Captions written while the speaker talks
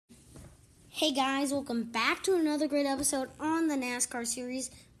Hey guys, welcome back to another great episode on the NASCAR series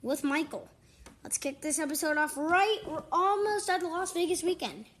with Michael. Let's kick this episode off right. We're almost at the Las Vegas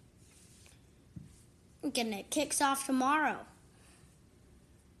weekend. And it kicks off tomorrow.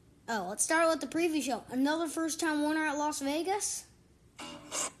 Let's start with the preview show. Another first-time winner at Las Vegas. Why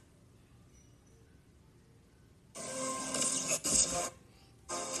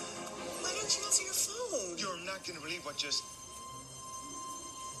don't you answer your phone? You're not going to believe what just...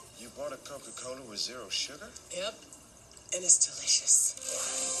 You bought a Coca Cola with zero sugar? Yep, and it's delicious.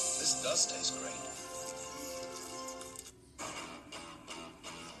 This does taste great.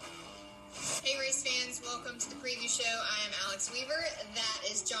 Hey race fans, welcome to the preview show. I am Alex Weaver, that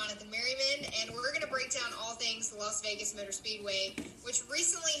is Jonathan Merriman, and we're going to break down all things Las Vegas Motor Speedway, which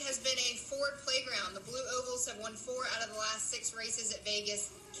recently has been a Ford playground. The Blue Ovals have won 4 out of the last 6 races at Vegas.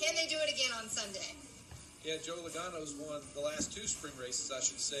 Can they do it again on Sunday? Yeah, Joey Logano's won the last 2 spring races, I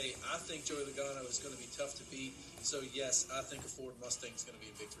should say. I think Joey Logano is going to be tough to beat. So, yes, I think a Ford Mustang is going to be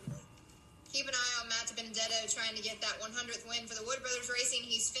a victory lane. Keep an eye on Matt Benedetto trying to get that 100th win for the Wood Brothers Racing.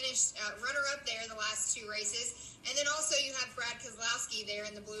 He's finished runner-up there the last 2 races. And then also you have Brad Keselowski there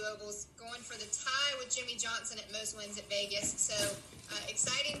in the Blue Ovals going for the tie with Jimmy Johnson at most wins at Vegas. So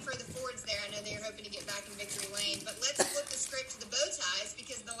exciting for the Fords there. I know they're hoping to get back in victory lane. But let's flip the script to the bow ties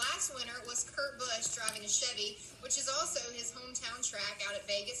because the last winner was Kurt Busch driving a Chevy, which is also his hometown track out at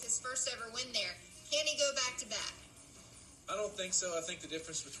Vegas, his first ever win there. Can he go back-to-back? I don't think so. I think the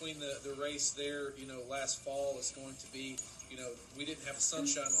difference between the race there, last fall is going to be, we didn't have the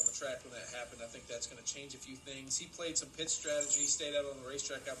sunshine on the track when that happened. I think that's going to change a few things. He played some pit strategy, stayed out on the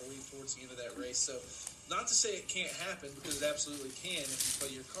racetrack, I believe, towards the end of that race. So not to say it can't happen, because it absolutely can. If you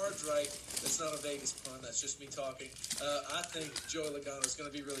play your cards right, that's not a Vegas pun. That's just me talking. I think Joey Logano is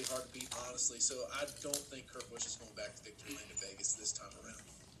going to be really hard to beat, honestly. So I don't think Kurt Busch is going back to victory lane at Vegas this time around.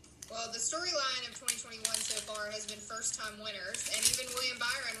 Well, the storyline of 2021 so far has been first-time winners, and even William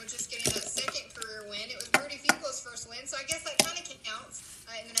Byron was just getting that second career win. It was Rudy Fugel's first win, so I guess that kind of counts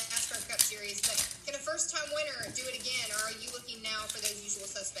in the NASCAR Cup Series. But can a first-time winner do it again, or are you looking now for those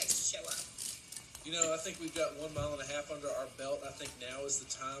usual suspects to show up? I think we've got 1.5 miles under our belt. I think now is the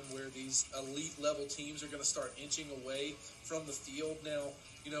time where these elite-level teams are going to start inching away from the field. Now,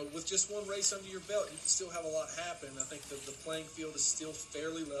 with just one race under your belt, you can still have a lot happen. I think the playing field is still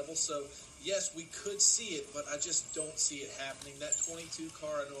fairly level. So, yes, we could see it, but I just don't see it happening. That 22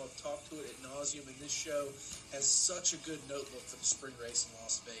 car, I know I've talked to it ad nauseum in this show, has such a good notebook for the spring race in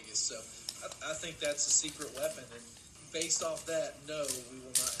Las Vegas. So, I think that's a secret weapon. And based off that, no, we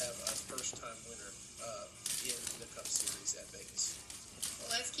will not have a first-time winner in the Cup Series at Vegas.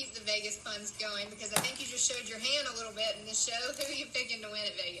 Well, let's keep the Vegas puns going because I think you just showed your hand a little bit in the show. Who are you picking to win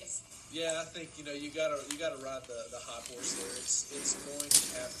at Vegas? Yeah, I think you gotta ride the hot horse there. It's going to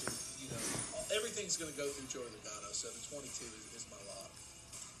have to everything's going to go through Joey Logano. So the 22 is my lock.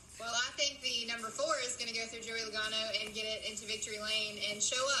 Well, I think the number 4 is going to go through Joey Logano and get it into victory lane and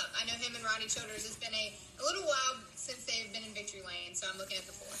show up. I know him and Ronnie Childers. It's been a little while since they've been in victory lane, so I'm looking at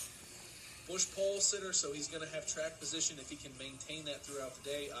the 4. Busch pole sitter, so he's going to have track position if he can maintain that throughout the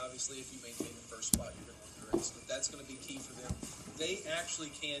day. Obviously, if you maintain the first spot, you're going to win the race. But that's going to be key for them. They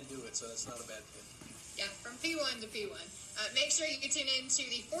actually can do it, so that's not a bad thing. Yeah, from P1 to P1. Make sure you tune in to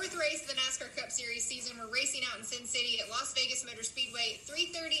the 4th race of the NASCAR Cup Series season. We're racing out in Sin City at Las Vegas Motor Speedway,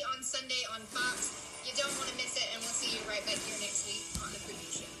 3:30 on Sunday on Fox. You don't want to miss it, and we'll see you right back here next week on the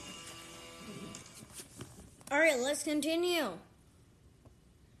preview show. All right, let's continue.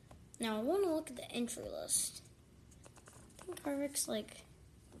 Now, I want to look at the entry list. I think Harvick's I'm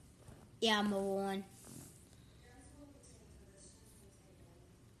mobile 1.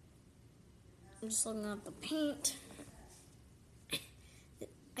 I'm just looking at the paint.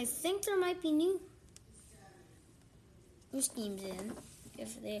 I think there might be new schemes in.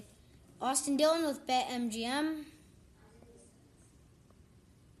 If they Austin Dillon with BetMGM.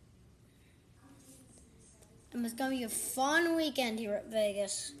 And it's going to be a fun weekend here at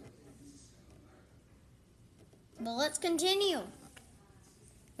Vegas. But let's continue.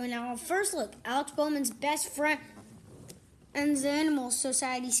 And now, first look, Alex Bowman's best friend and the Animal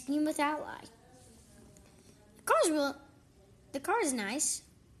Society scheme with Ally. The car is nice.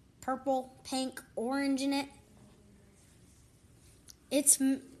 Purple, pink, orange in it.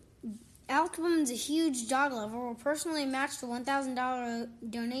 Alex Bowman's a huge dog lover. Will personally match the $1,000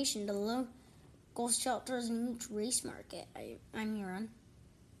 donation to local shelters in each race market I'm here on.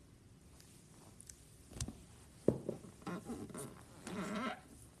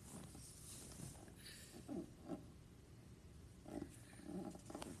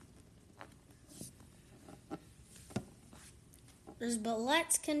 But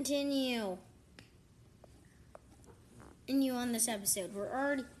let's continue. continue on this episode. We're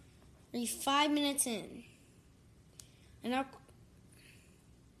already 5 minutes in. And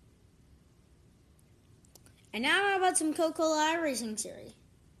now how about some Coca Cola iRacing Series?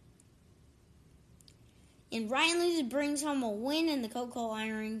 And Ryan Luza brings home a win in the Coca Cola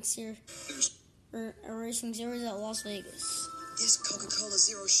iRacing Series at Las Vegas. This Coca Cola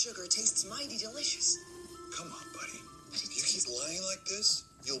Zero Sugar tastes mighty delicious. Come on, buddy. If you keep lying like this,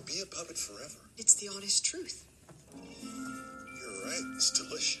 you'll be a puppet forever. It's the honest truth. You're right. It's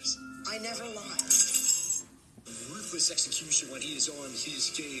delicious. I never lie. Ruthless execution when he is on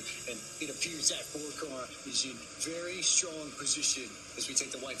his game, and it appears that 4-car is in very strong position as we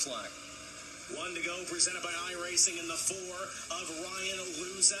take the white flag. One to go, presented by iRacing, and the 4 of Ryan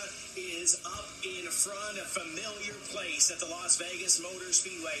Luza is up in front, a familiar place at the Las Vegas Motor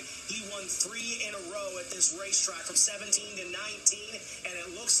Speedway. He won 3 in a row at this racetrack from 17 to 19, and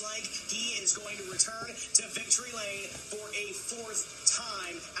it looks like he is going to return to victory lane for a 4th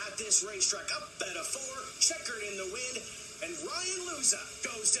time at this racetrack. Up at a 4, checkered in the wind, and Ryan Luza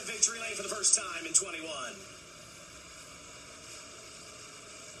goes to victory lane for the first time in 21.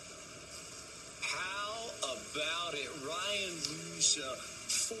 About it, Ryan Luza,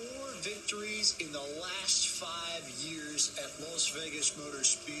 4 victories in the last 5 years at Las Vegas Motor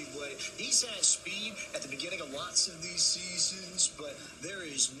Speedway. He's had speed at the beginning of lots of these seasons, but there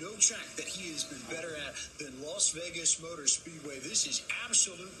is no track that he has been better at than Las Vegas Motor Speedway. This is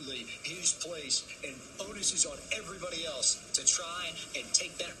absolutely his place, and onus is on everybody else to try and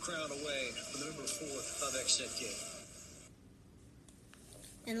take that crown away from the number 4 of XZK.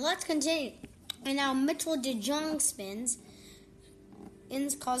 And let's continue. And now Mitchell DeJong spins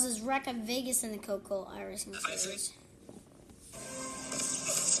and causes wreck at Vegas in the Coca Cola iRacing Series.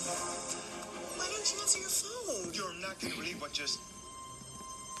 Why don't you answer your phone? You're not going to believe what just...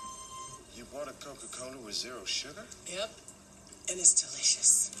 You bought a Coca Cola with 0 sugar? Yep. And it's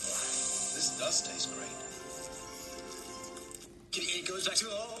delicious. This does taste great. It goes back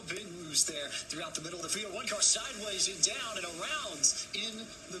to big moves there throughout the middle of the field. 1 car sideways and down and around in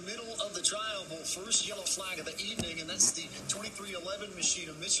the middle of the trial. First yellow flag of the evening, and that's the 2311 machine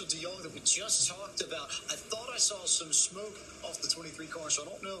of Mitchell DeYoung that we just talked about. I thought I saw some smoke off the 23 car, so I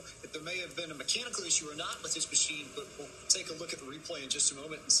don't know if there may have been a mechanical issue or not with this machine, but we'll take a look at the replay in just a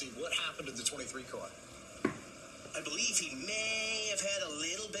moment and see what happened to the 23 car. I believe he may have had a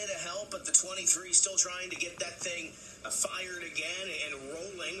little bit of help, but the 23 still trying to get that thing fired again and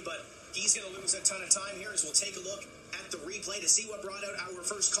rolling, but he's going to lose a ton of time here as we'll take a look at the replay to see what brought out our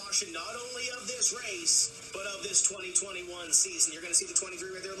first caution, not only of this race, but of this 2021 season. You're going to see the 23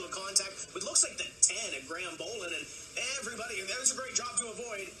 right there, a little contact. It looks like the 10 at Graham Bolin, and everybody, that was a great job to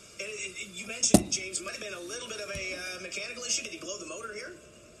avoid. And you mentioned, James, might have been a little bit of a mechanical issue. Did he blow the motor here?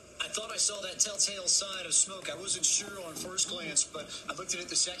 I thought I saw that telltale sign of smoke. I wasn't sure on first glance, but I looked at it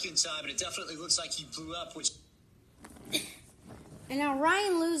the second time, and it definitely looks like he blew up, which... And now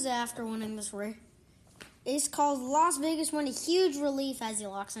Ryan Luza, after winning this race, is called Las Vegas won a huge relief as he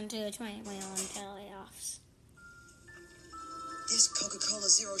locks into the 2021 playoffs. This Coca Cola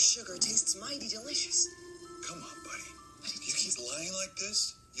Zero Sugar tastes mighty delicious. Come on, buddy. If you keep lying like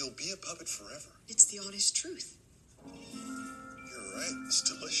this, you'll be a puppet forever. It's the honest truth. You're right. It's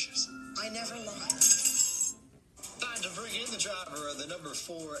delicious. I never lie. Time to bring in the driver of the number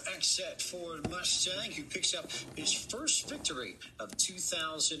 4 XZ Ford Mustang, who picks up his first victory of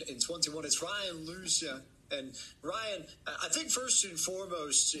 2021. It's Ryan Luza. And Ryan, I think first and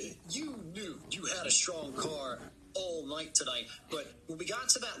foremost, you knew you had a strong car all night tonight, but when we got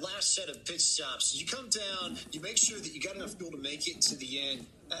to that last set of pit stops, you come down, you make sure that you got enough fuel to make it to the end.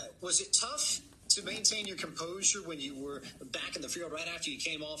 Was it tough to maintain your composure when you were back in the field right after you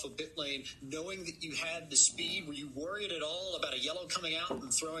came off of pit lane, knowing that you had the speed? Were you worried at all about a yellow coming out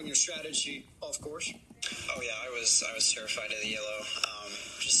and throwing your strategy off course? Oh yeah, I was terrified of the yellow.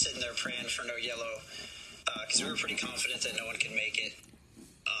 Just sitting there praying for no yellow, because we were pretty confident that no one could make it.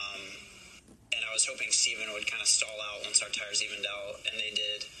 And I was hoping Steven would kind of stall out once our tires evened out, and they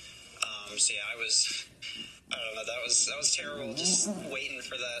did. So yeah, I don't know, that was terrible, just waiting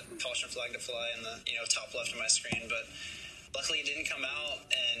for that caution flag to fly in the top left of my screen. But luckily it didn't come out,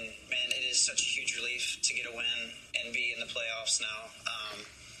 and man, it is such a huge relief to get a win and be in the playoffs now.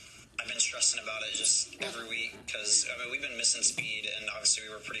 I've been stressing about it just every week because we've been missing speed, and obviously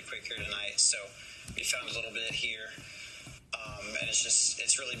we were pretty quick here tonight, so we found a little bit here. And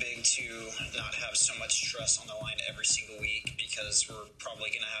it's really big to not have so much stress on the line every single week, because we're probably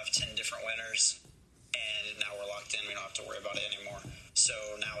going to have 10 different winners, and now we're locked in. We don't have to worry about it anymore. So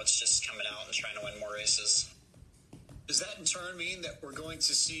now it's just coming out and trying to win more races. Does that in turn mean that we're going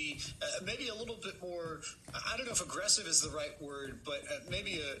to see maybe a little bit more, I don't know if aggressive is the right word, but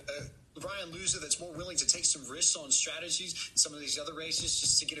maybe a Ryan Luza that's more willing to take some risks on strategies in some of these other races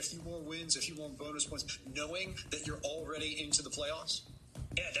just to get a few more wins, a few more bonus points, knowing that you're already into the playoffs?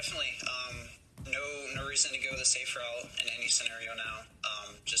 Yeah, definitely. No reason to go the safe route in any scenario now.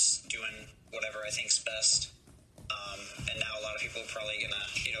 Just doing whatever I think's best. And now a lot of people are probably going to,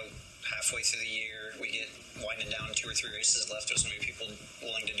 halfway through the year, we get winding down 2 or 3 races left. There's going to be people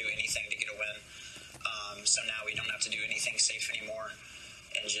willing to do anything to get a win. So now we don't have to do anything safe anymore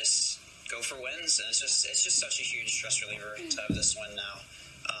and just go for wins. And it's just such a huge stress reliever to have this win now.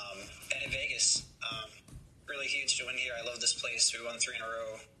 And in Vegas, really huge to win here. I love this place. We won 3 in a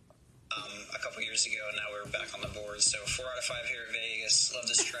row a couple years ago, and now we're back on the board. So 4 out of 5 here at Vegas. Love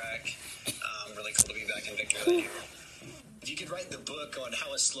this track. Really cool to be back in victory lane here. If you could write the book on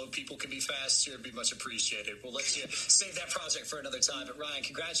how a slow people can be fast, it would be much appreciated. We'll let you save that project for another time. But Ryan,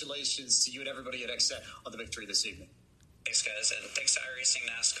 congratulations to you and everybody at XSET on the victory this evening. Thanks, guys. And thanks to iRacing,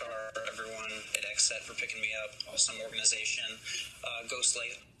 NASCAR, everyone at XSET for picking me up. Awesome organization. Ghost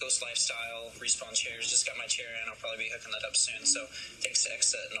Lifestyle, Respawn Chairs. Just got my chair in. I'll probably be hooking that up soon. So thanks to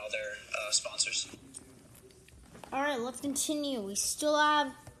XSET and all their sponsors. All right, let's continue. We still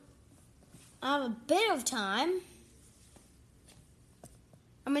have a bit of time.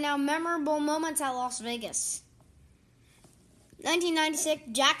 Now memorable moments at Las Vegas.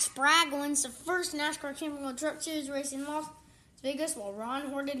 1996, Jack Sprague wins the first NASCAR Champion World Truck Series race in Las Vegas, while Ron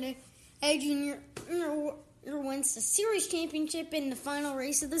Horton Jr. wins the Series Championship in the final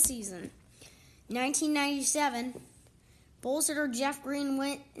race of the season. 1997, pole sitter Jeff Green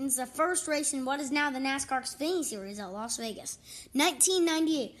wins the first race in what is now the NASCAR Xfinity Series at Las Vegas.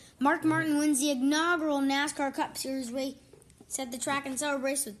 1998, Mark Martin wins the inaugural NASCAR Cup Series race at the track and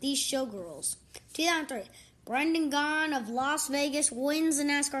celebrates with these showgirls. 2003, Brendan Gaughan of Las Vegas wins the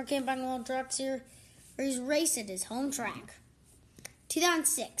NASCAR Camping World Truck Series race at his home track.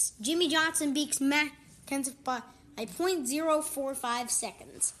 2006, Jimmy Johnson beats Matt Kenseth by 0.045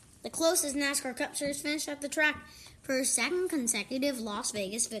 seconds. The closest NASCAR Cup Series finish at the track for his second consecutive Las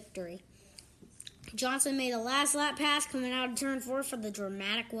Vegas victory. Johnson made a last lap pass coming out of turn 4 for the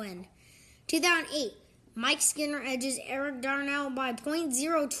dramatic win. 2008, Mike Skinner edges Eric Darnell by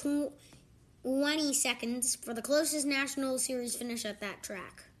 0.020 seconds for the closest National Series finish at that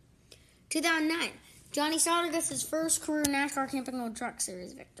track. 2009, Johnny Sauter gets his first career NASCAR Camping World Truck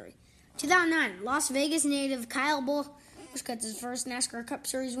Series victory. 2009, Las Vegas native Kyle Busch gets his first NASCAR Cup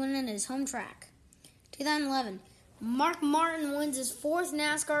Series win at his home track. 2011, Mark Martin wins his 4th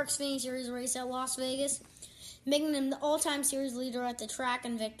NASCAR Xfinity Series race at Las Vegas, making him the all-time series leader at the track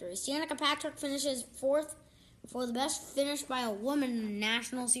in victories. Danica Patrick finishes 4th for the best finish by a woman in a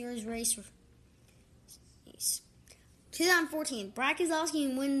National Series race. 2014, Brad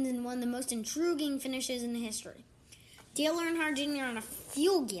Keselowski wins in one of the most intriguing finishes in history. Dale Earnhardt Jr. on a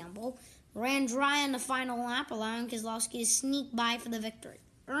fuel gamble ran dry on the final lap, allowing Keselowski to sneak by for the victory.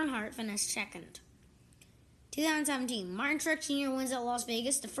 Earnhardt finished 2nd. 2017, Martin Truex Jr. wins at Las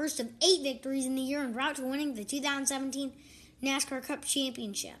Vegas, the first of 8 victories in the year en route to winning the 2017 NASCAR Cup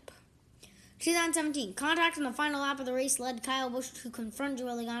Championship. 2017, contact on the final lap of the race led Kyle Busch to confront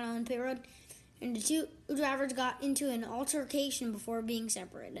Joey Logano on pit road, and the two drivers got into an altercation before being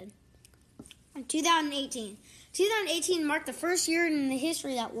separated. 2018 marked the first year in the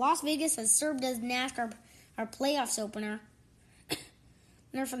history that Las Vegas has served as NASCAR playoffs opener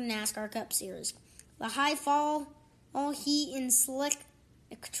for the NASCAR Cup Series. The high fall, all heat, and slick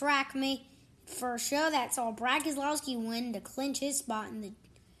track made for a show that saw Brad Keselowski win to clinch his spot in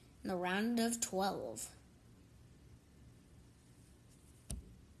the round of 12.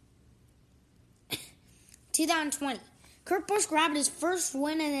 2020, Kurt Busch grabbed his first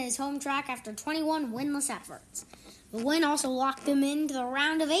win in his home track after 21 winless efforts. The win also locked him into the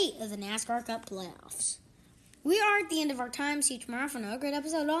round of 8 of the NASCAR Cup playoffs. We are at the end of our time. See you tomorrow for another great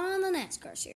episode on the NASCAR Series.